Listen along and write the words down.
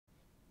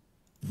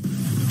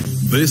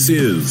This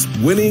is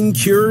Winning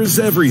Cures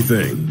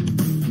Everything.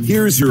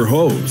 Here's your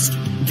host,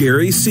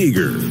 Gary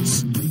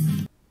Seegers.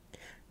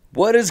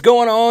 What is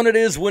going on? It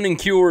is Winning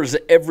Cures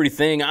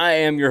Everything. I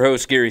am your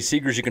host, Gary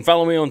Seegers. You can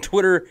follow me on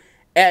Twitter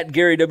at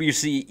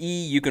GaryWCE.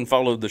 You can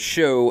follow the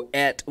show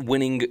at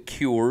Winning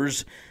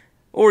Cures.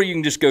 Or you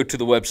can just go to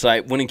the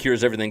website,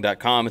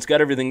 winningcureseverything.com. It's got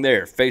everything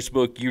there.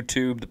 Facebook,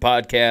 YouTube, the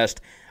podcast,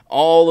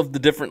 all of the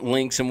different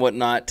links and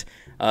whatnot.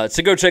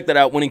 So go check that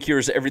out,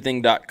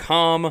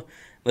 winningcureseverything.com.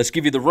 Let's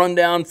give you the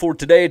rundown for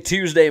today,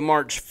 Tuesday,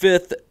 March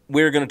 5th.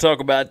 We're going to talk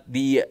about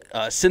the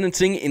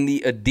sentencing in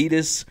the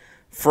Adidas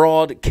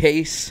fraud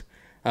case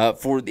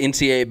for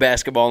NCAA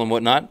basketball and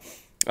whatnot.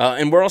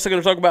 And we're also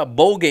going to talk about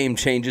bowl game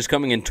changes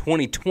coming in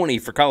 2020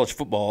 for college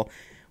football.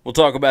 We'll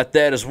talk about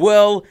that as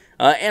well.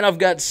 And I've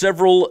got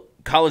several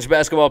college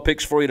basketball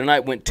picks for you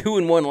tonight. Went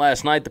 2-1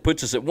 last night. That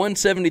puts us at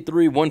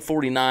 173,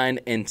 149,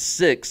 and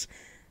 6.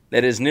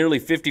 That is nearly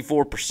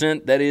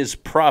 54%. That is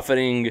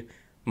profiting,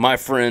 my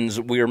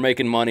friends. We are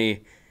making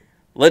money.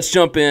 Let's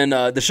jump in.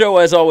 The show,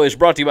 as always,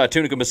 brought to you by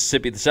Tunica,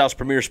 Mississippi, the South's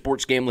premier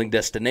sports gambling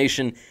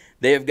destination.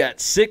 They have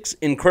got 6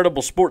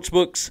 incredible sports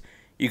books.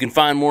 You can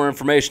find more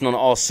information on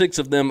all 6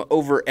 of them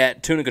over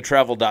at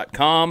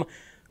tunicatravel.com.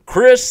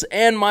 Chris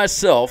and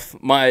myself,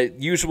 my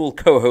usual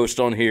co-host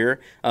on here,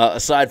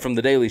 aside from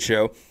The Daily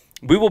Show,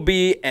 we will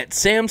be at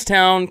Sam's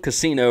Town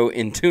Casino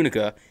in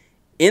Tunica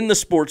in the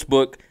sports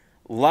book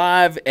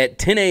live at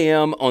 10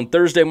 a.m. on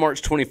Thursday,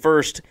 March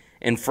 21st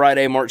and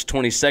Friday, March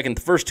 22nd.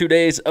 The first 2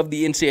 days of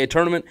the NCAA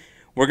tournament,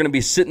 we're going to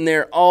be sitting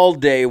there all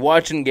day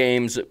watching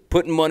games,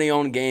 putting money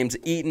on games,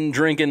 eating,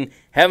 drinking,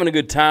 having a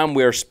good time.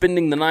 We are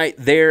spending the night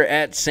there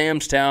at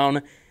Sam's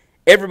Town.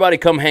 Everybody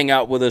come hang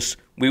out with us.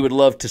 We would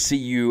love to see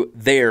you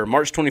there.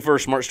 March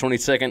 21st, March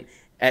 22nd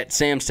at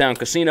Sam's Town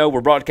Casino.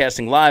 We're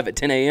broadcasting live at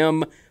 10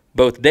 a.m.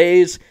 both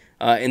days,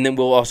 and then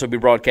we'll also be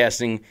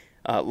broadcasting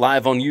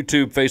live on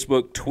YouTube,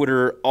 Facebook,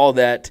 Twitter, all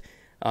that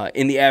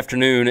in the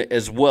afternoon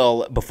as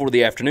well before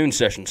the afternoon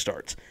session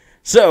starts.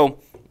 So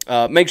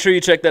make sure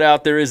you check that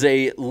out. There is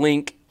a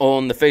link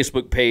on the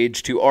Facebook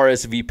page to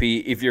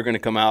RSVP if you're going to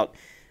come out.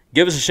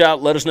 Give us a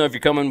shout. Let us know if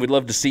you're coming. We'd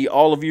love to see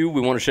all of you. We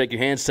want to shake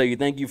your hands, tell you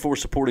thank you for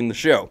supporting the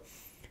show.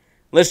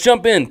 Let's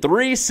jump in.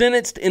 3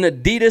 sentenced in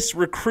Adidas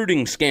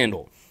recruiting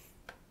scandal.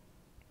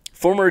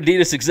 Former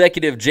Adidas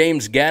executive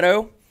James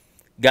Gatto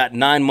got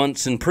 9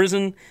 months in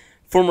prison.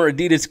 Former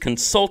Adidas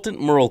consultant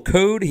Merle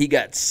Code, he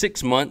got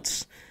 6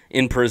 months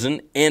in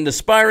prison. And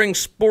aspiring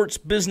sports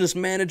business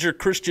manager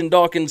Christian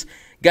Dawkins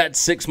got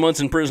 6 months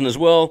in prison as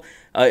well.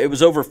 It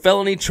was over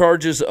felony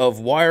charges of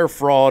wire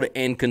fraud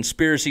and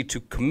conspiracy to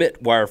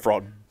commit wire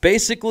fraud.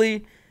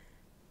 Basically,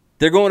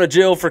 they're going to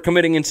jail for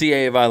committing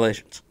NCAA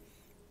violations.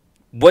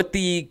 What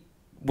the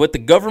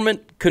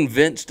government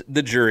convinced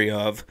the jury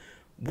of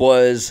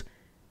was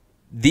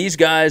these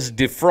guys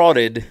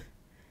defrauded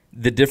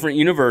the different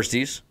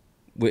universities,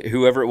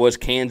 whoever it was,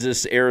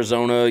 Kansas,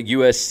 Arizona,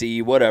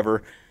 USC,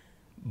 whatever,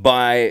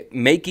 by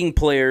making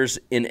players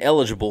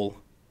ineligible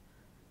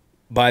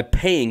by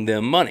paying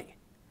them money,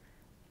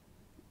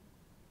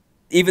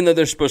 even though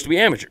they're supposed to be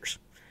amateurs.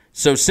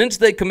 So since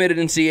they committed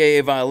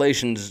NCAA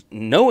violations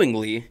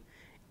knowingly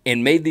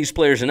and made these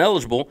players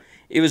ineligible,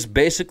 it was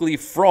basically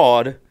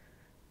fraud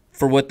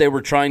for what they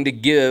were trying to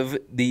give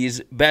these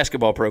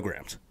basketball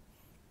programs.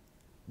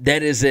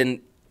 That is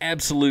an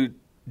absolute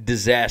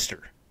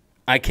disaster.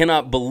 I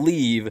cannot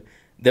believe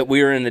that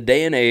we are in a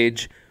day and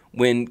age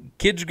when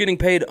kids are getting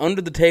paid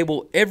under the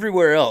table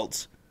everywhere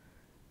else.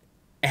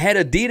 Had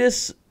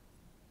Adidas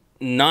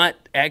not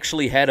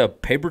actually had a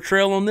paper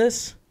trail on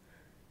this,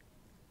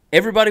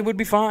 everybody would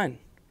be fine.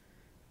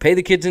 Pay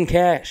the kids in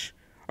cash.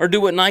 Or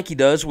do what Nike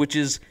does, which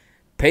is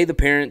pay the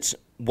parents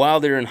while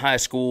they're in high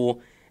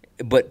school,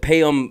 but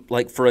pay them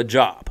like for a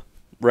job,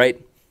 right?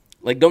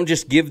 Like, don't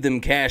just give them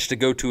cash to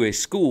go to a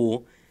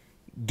school.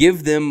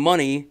 Give them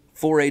money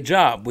for a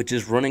job, which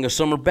is running a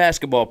summer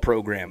basketball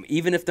program,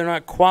 even if they're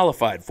not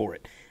qualified for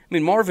it. I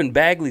mean, Marvin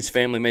Bagley's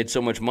family made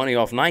so much money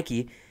off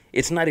Nike,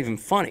 it's not even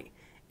funny.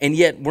 And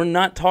yet, we're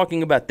not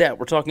talking about that.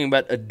 We're talking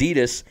about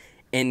Adidas,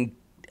 and,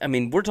 I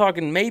mean, we're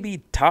talking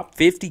maybe top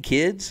 50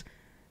 kids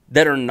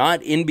that are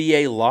not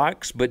NBA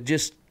locks, but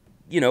just,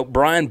 you know,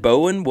 Brian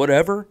Bowen,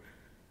 whatever.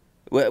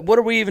 What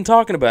are we even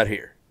talking about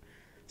here?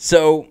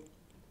 So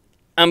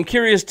I'm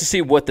curious to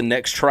see what the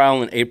next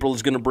trial in April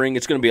is going to bring.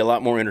 It's going to be a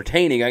lot more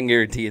entertaining, I can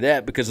guarantee you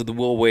that, because of the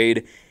Will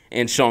Wade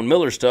and Sean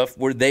Miller stuff,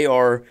 where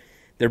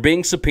they're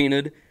being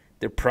subpoenaed.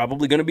 They're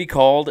probably going to be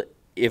called.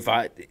 If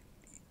I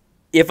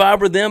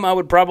were them, I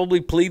would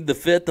probably plead the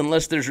fifth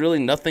unless there's really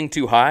nothing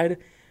to hide.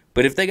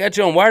 But if they got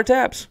you on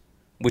wiretaps,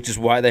 which is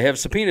why they have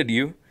subpoenaed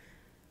you,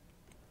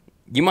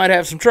 you might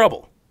have some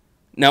trouble.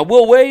 Now,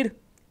 Will Wade,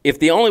 if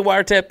the only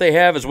wiretap they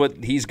have is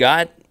what he's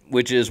got,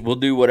 which is we'll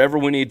do whatever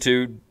we need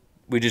to,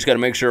 we just got to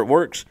make sure it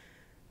works,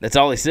 that's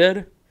all he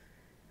said,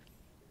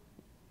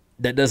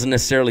 that doesn't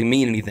necessarily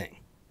mean anything.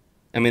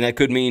 I mean, that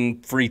could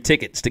mean free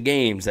tickets to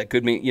games. That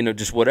could mean,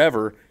 just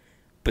whatever,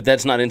 but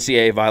that's not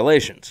NCAA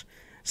violations.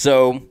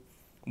 So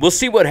we'll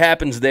see what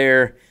happens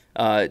there.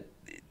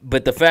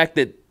 But the fact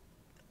that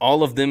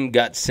all of them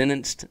got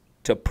sentenced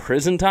to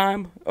prison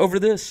time over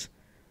this.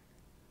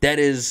 That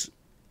is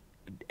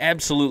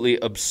absolutely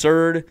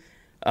absurd.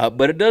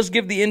 But it does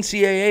give the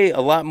NCAA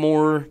a lot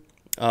more,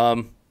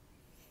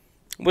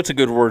 what's a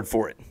good word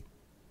for it?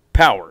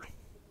 Power,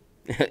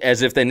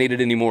 as if they needed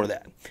any more of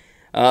that.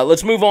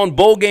 Let's move on.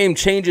 Bowl game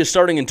changes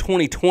starting in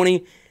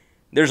 2020.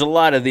 There's a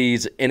lot of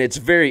these, and it's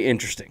very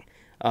interesting.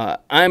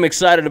 I'm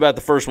excited about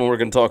the first one we're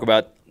going to talk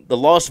about, the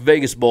Las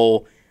Vegas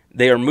Bowl.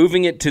 They are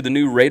moving it to the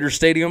new Raiders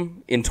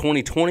Stadium in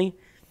 2020.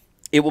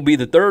 It will be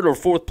the third or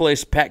fourth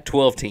place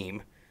Pac-12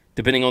 team,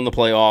 depending on the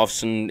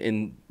playoffs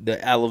and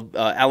the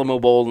Alamo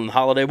Bowl and the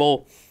Holiday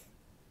Bowl.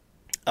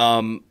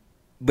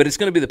 But it's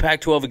going to be the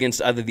Pac-12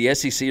 against either the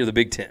SEC or the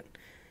Big Ten.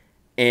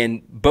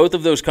 And both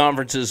of those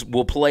conferences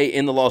will play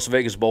in the Las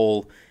Vegas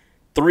Bowl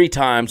 3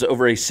 times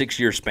over a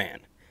 6-year span.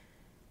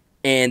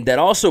 And that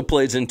also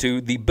plays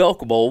into the Belk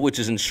Bowl, which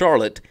is in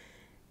Charlotte.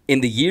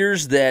 In the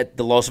years that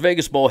the Las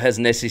Vegas Bowl has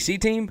an SEC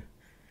team,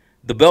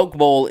 the Belk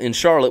Bowl in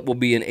Charlotte will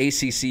be an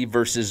ACC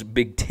versus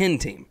Big Ten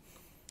team.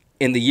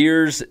 In the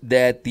years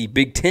that the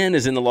Big Ten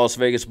is in the Las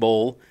Vegas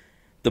Bowl,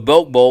 the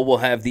Belk Bowl will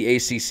have the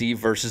ACC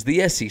versus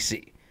the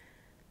SEC.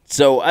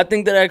 So I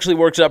think that actually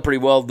works out pretty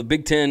well. The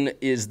Big Ten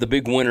is the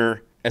big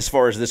winner as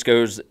far as this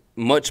goes.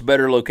 Much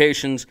better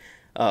locations.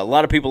 A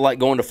lot of people like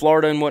going to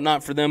Florida and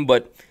whatnot for them,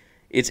 but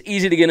it's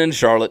easy to get into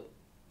Charlotte.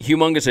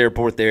 Humongous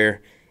airport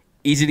there.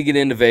 Easy to get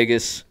into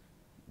Vegas.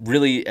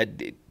 Really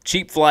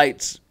cheap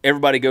flights.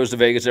 Everybody goes to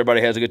Vegas.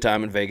 Everybody has a good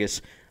time in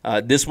Vegas.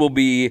 This will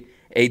be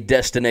a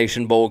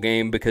destination bowl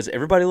game because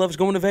everybody loves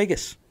going to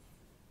Vegas.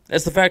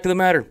 That's the fact of the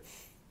matter.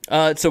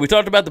 So we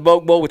talked about the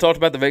Belk Bowl. We talked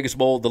about the Vegas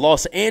Bowl. The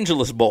Los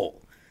Angeles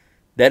Bowl.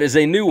 That is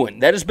a new one.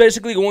 That is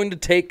basically going to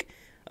take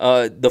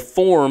the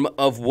form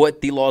of what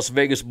the Las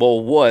Vegas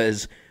Bowl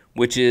was,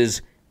 which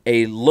is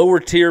a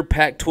lower-tier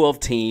Pac-12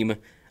 team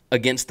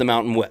against the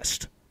Mountain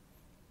West.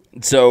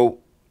 So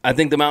I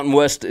think the Mountain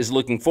West is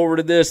looking forward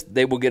to this.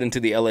 They will get into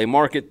the L.A.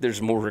 market.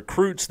 There's more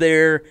recruits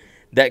there.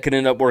 That could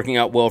end up working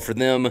out well for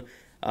them.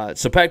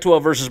 So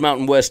Pac-12 versus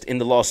Mountain West in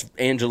the Los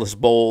Angeles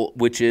Bowl,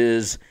 which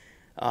is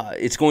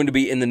it's going to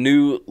be in the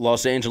new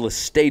Los Angeles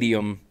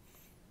Stadium,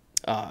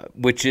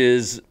 which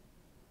is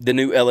the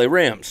new L.A.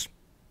 Rams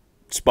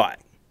spot.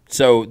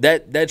 So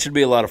that should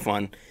be a lot of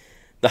fun.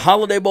 The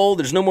Holiday Bowl,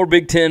 there's no more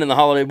Big Ten in the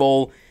Holiday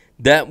Bowl.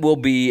 That will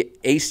be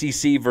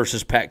ACC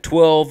versus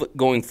Pac-12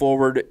 going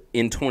forward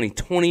in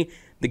 2020.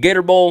 The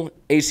Gator Bowl,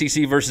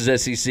 ACC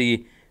versus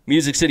SEC.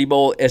 Music City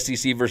Bowl,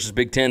 SEC versus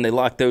Big Ten. They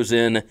locked those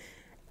in.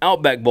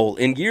 Outback Bowl.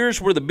 In years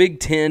where the Big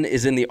Ten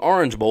is in the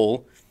Orange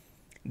Bowl,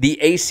 the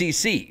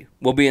ACC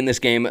will be in this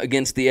game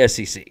against the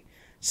SEC.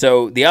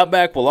 So the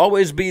Outback will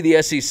always be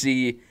the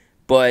SEC,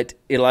 but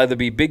it'll either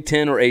be Big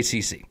Ten or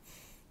ACC.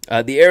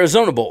 The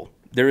Arizona Bowl.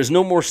 There is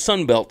no more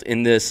Sun Belt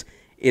in this.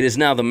 It is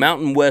now the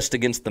Mountain West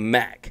against the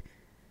MAC.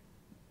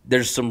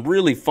 There's some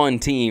really fun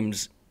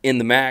teams in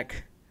the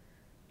MAC.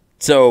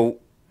 So,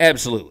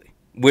 absolutely.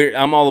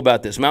 I'm all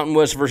about this. Mountain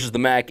West versus the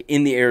MAC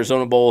in the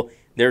Arizona Bowl.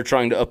 They're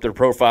trying to up their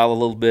profile a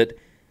little bit.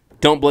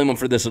 Don't blame them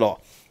for this at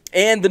all.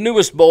 And the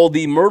newest bowl,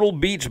 the Myrtle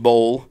Beach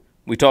Bowl.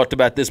 We talked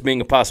about this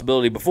being a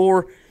possibility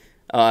before.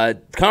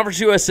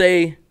 Conference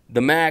USA,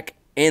 the MAC,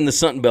 and the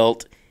Sun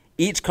Belt.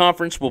 Each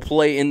conference will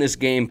play in this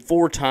game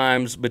 4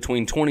 times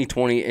between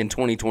 2020 and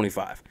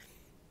 2025.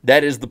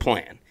 That is the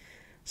plan.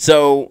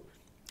 So,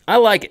 I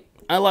like it.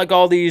 I like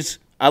all these.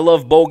 I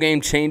love bowl game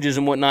changes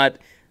and whatnot.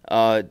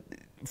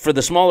 For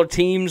the smaller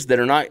teams that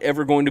are not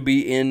ever going to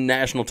be in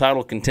national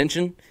title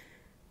contention,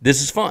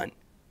 this is fun.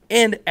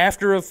 And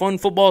after a fun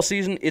football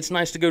season, it's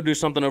nice to go do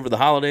something over the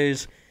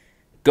holidays.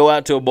 Go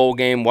out to a bowl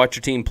game, watch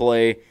your team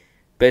play.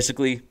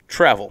 Basically,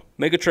 travel.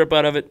 Make a trip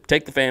out of it.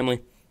 Take the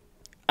family.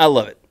 I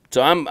love it.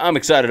 So I'm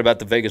excited about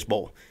the Vegas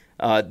Bowl.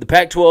 The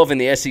Pac-12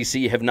 and the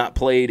SEC have not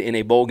played in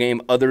a bowl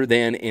game other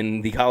than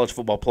in the college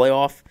football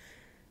playoff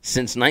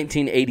since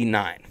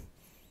 1989.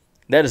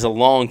 That is a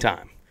long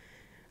time.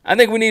 I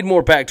think we need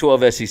more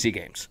Pac-12 SEC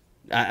games.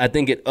 I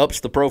think it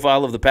ups the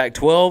profile of the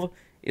Pac-12.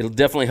 It'll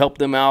definitely help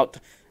them out.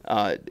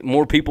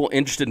 More people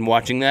interested in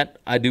watching that,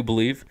 I do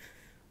believe.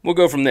 We'll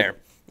go from there.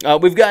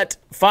 We've got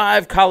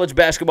 5 college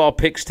basketball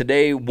picks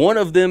today. 1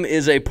 of them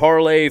is a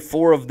parlay.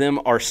 4 of them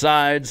are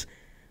sides.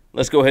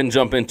 Let's go ahead and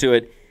jump into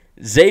it.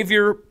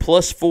 Xavier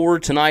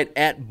 +4 tonight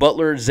at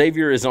Butler.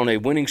 Xavier is on a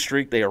winning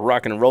streak. They are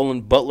rocking and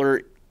rolling.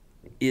 Butler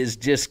is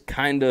just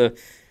kind of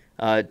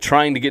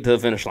trying to get to the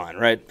finish line,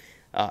 right?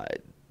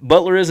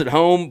 Butler is at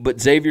home,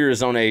 but Xavier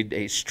is on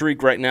a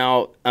streak right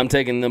now. I'm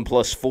taking them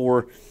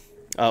 +4.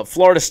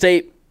 Florida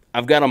State,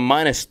 I've got them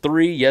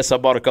 -3. Yes, I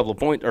bought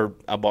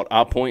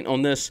a point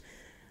on this.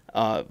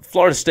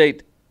 Florida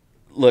State,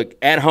 look,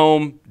 at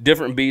home,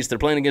 different beast. They're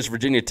playing against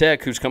Virginia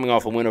Tech, who's coming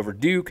off a win over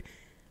Duke.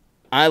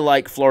 I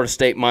like Florida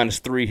State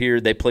 -3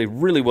 here. They play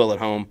really well at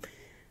home.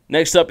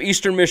 Next up,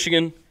 Eastern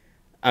Michigan.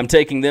 I'm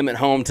taking them at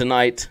home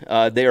tonight.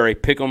 They are a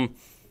pick'em.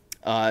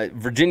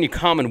 Virginia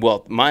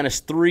Commonwealth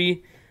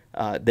 -3.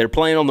 They're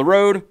playing on the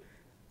road.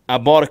 I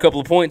bought a couple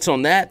of points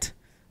on that.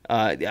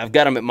 I've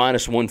got them at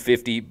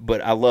 -150,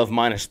 but I love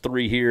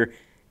 -3 here.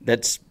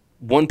 That's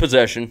one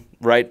possession,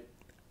 right?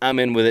 I'm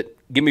in with it.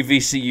 Give me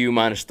VCU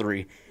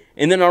 -3.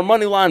 And then our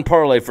money line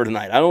parlay for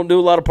tonight. I don't do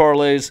a lot of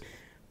parlays,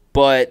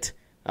 but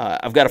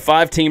I've got a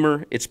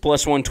 5-teamer. It's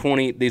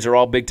 +120. These are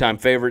all big-time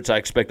favorites. I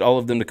expect all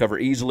of them to cover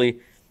easily.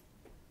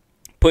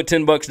 Put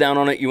 $10 down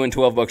on it, you win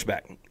 $12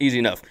 back. Easy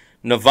enough.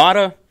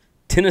 Nevada,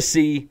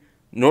 Tennessee,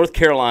 North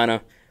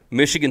Carolina,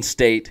 Michigan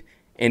State,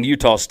 and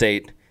Utah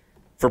State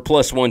for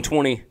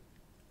 +120.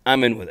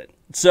 I'm in with it.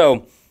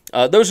 So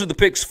those are the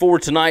picks for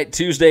tonight,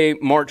 Tuesday,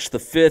 March the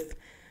 5th.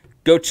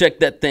 Go check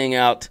that thing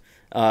out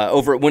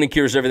over at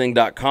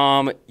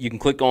winningcureseverything.com. You can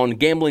click on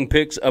Gambling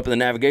Picks up in the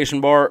navigation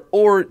bar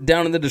or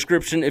down in the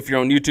description if you're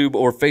on YouTube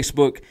or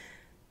Facebook.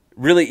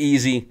 Really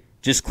easy.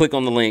 Just click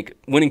on the link,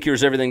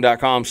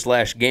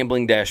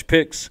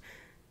 winningcureseverything.com/gambling-picks.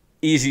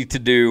 Easy to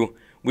do.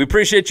 We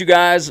appreciate you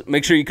guys.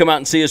 Make sure you come out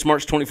and see us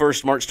March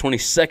 21st, March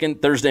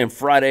 22nd, Thursday and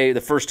Friday, the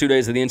first 2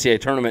 days of the NCAA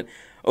tournament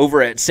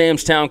over at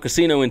Sam's Town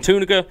Casino in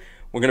Tunica.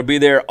 We're going to be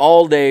there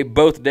all day,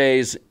 both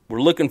days.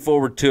 We're looking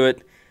forward to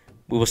it.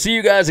 We will see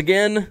you guys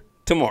again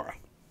tomorrow.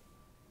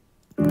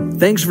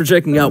 Thanks for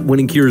checking out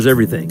Winning Cures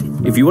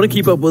Everything. If you want to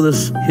keep up with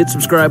us, hit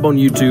subscribe on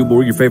YouTube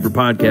or your favorite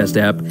podcast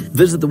app.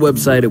 Visit the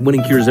website at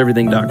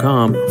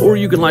winningcureseverything.com, or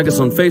you can like us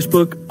on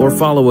Facebook or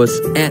follow us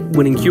at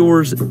Winning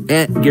Cures,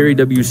 at Gary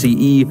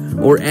WCE,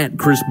 or at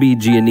Chris B.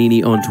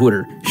 Giannini on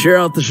Twitter. Share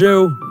out the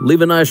show,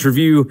 leave a nice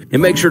review,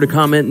 and make sure to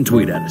comment and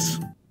tweet at us.